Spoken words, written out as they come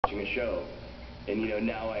a show. And, you know,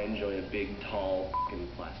 now I enjoy a big, tall, fucking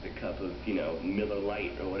plastic cup of, you know, Miller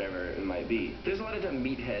Lite or whatever it might be. There's a lot of dumb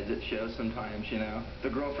meatheads at shows sometimes, you know. The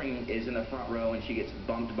girlfriend is in the front row and she gets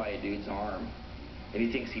bumped by a dude's arm. And he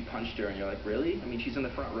thinks he punched her, and you're like, really? I mean, she's in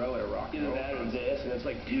the front row at a rock and roll. Either that or this, and it's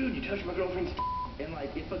like, dude, you touched my girlfriend's And,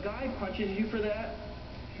 like, if a guy punches you for that,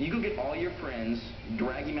 you go get all your friends,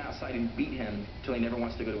 drag him outside, and beat him till he never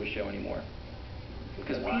wants to go to a show anymore.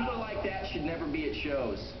 Because people like that should never be at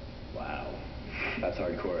shows. Wow. That's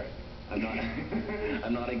hardcore. I'm not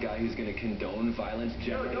I'm not a guy who's going to condone violence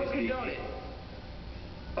generally. No, don't condone it.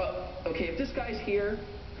 Okay, if this guy's here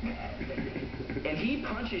and he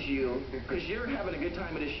punches you because you're having a good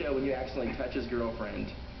time at a show and you accidentally touch his girlfriend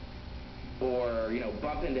or, you know,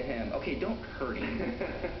 bump into him, okay, don't hurt him.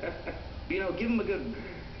 You know, give him a good,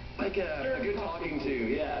 like a good talking to,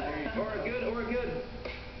 yeah. Or a good,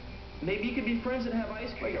 maybe you could be friends and have ice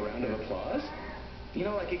cream. Like a round of applause? You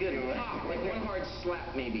know, like a good pop, like one hard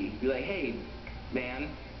slap maybe. Be like, hey, man,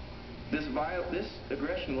 this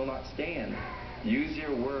aggression will not stand. Use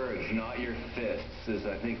your words, not your fists, is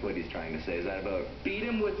I think what he's trying to say. Is that about... Beat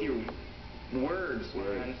him with your words,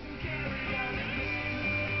 man.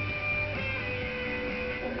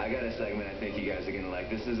 I got a segment I think you guys are going to like.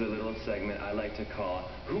 This is a little segment I like to call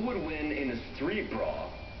Who Would Win in a Street Brawl,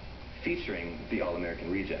 featuring the All-American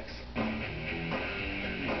Rejects.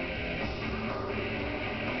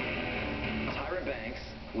 Tyra Banks,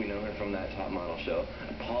 we know her from that Top Model show,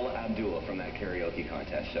 and Paula Abdul from that karaoke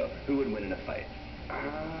contest show. Who would win in a fight?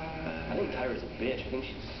 I think Tyra's a bitch. I think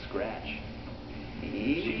she's a scratch.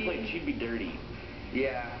 She'd be dirty.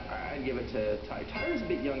 Yeah, I'd give it to Tyra. Tyra's a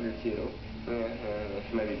bit younger, too.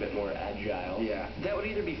 She might be a bit more agile. Yeah. That would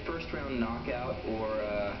either be first-round knockout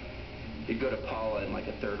or you'd go to Paula in, like,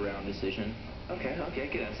 a third-round decision. Okay,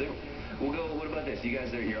 good answer. We'll go, what about this? You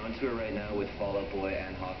guys you're on tour right now with Fall Out Boy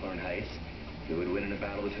and Hawthorne Heights. Who would win in a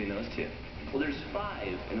battle between those two? Well, there's 5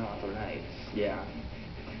 in Hawthorne Heights. Yeah.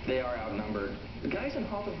 They are outnumbered. The guys in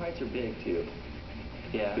Hawthorne Heights are big, too.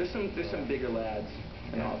 Yeah. There's some bigger lads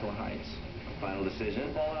in Hawthorne Heights. Final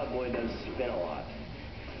decision? Fall Out Boy does spin a lot.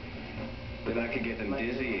 But that could get them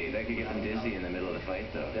dizzy. That could get them dizzy in the middle of the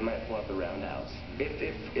fight, though. They might pull out the roundhouse.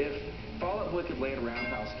 If Fall Out Boy could land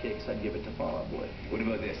roundhouse kicks, I'd give it to Fall Out Boy. What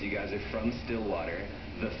about this? You guys are from Stillwater.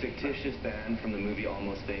 The fictitious band from the movie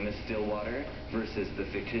Almost Famous, Stillwater, versus the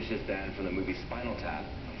fictitious band from the movie Spinal Tap,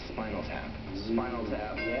 Spinal Tap. Spinal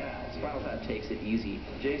Tap. Yeah. Spinal Tap takes it easy.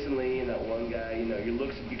 Jason Lee and that one guy, you know, your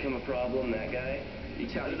looks have become a problem, that guy. You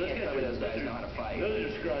can't tell me those guys know how to fight. Those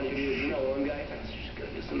are scrawny dudes. You know, one guy, let's just go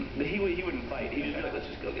get some... He wouldn't fight. He'd just be like, let's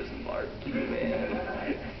just go get some barbecue,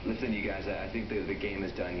 man. Listen, you guys, I think the game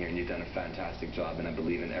is done here, and you've done a fantastic job, and I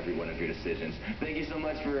believe in every one of your decisions. Thank you so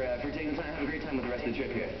much for taking the time. Have a great time with the rest of the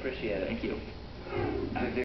trip here. Appreciate it. Thank you.